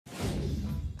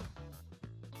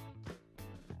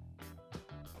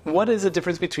What is the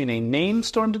difference between a named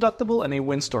storm deductible and a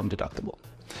windstorm deductible?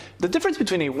 The difference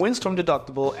between a windstorm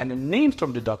deductible and a named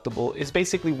storm deductible is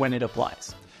basically when it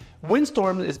applies.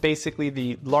 Windstorm is basically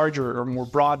the larger or more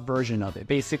broad version of it.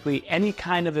 Basically, any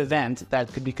kind of event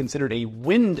that could be considered a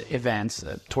wind event,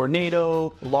 a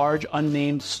tornado, large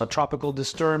unnamed tropical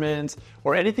disturbance,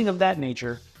 or anything of that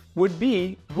nature, would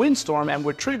be windstorm and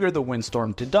would trigger the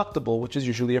windstorm deductible, which is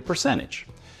usually a percentage.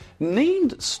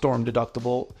 Named storm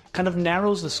deductible kind of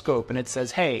narrows the scope and it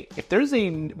says, hey, if there's a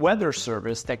weather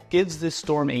service that gives this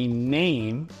storm a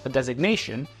name, a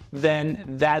designation, then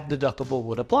that deductible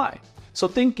would apply. So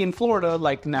think in Florida,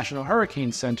 like the National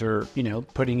Hurricane Center,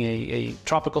 putting a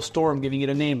tropical storm, giving it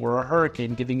a name, or a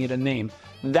hurricane, giving it a name.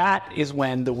 That is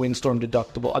when the windstorm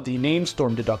deductible, the named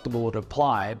storm deductible would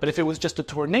apply. But if it was just a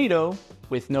tornado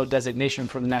with no designation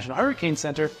from the National Hurricane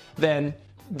Center, then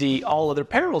all other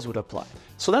perils would apply.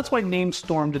 So that's why named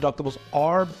storm deductibles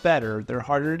are better. They're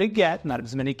harder to get, not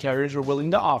as many carriers are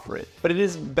willing to offer it, but it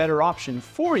is a better option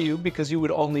for you because you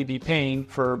would only be paying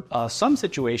for some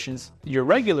situations your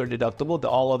regular deductible, the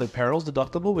all other perils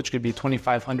deductible, which could be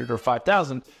 $2,500 or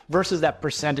 $5,000 versus that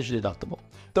percentage deductible.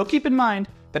 Though keep in mind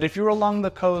that if you're along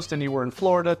the coast and you were in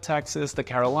Florida, Texas, the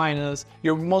Carolinas,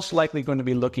 you're most likely going to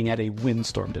be looking at a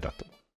windstorm deductible.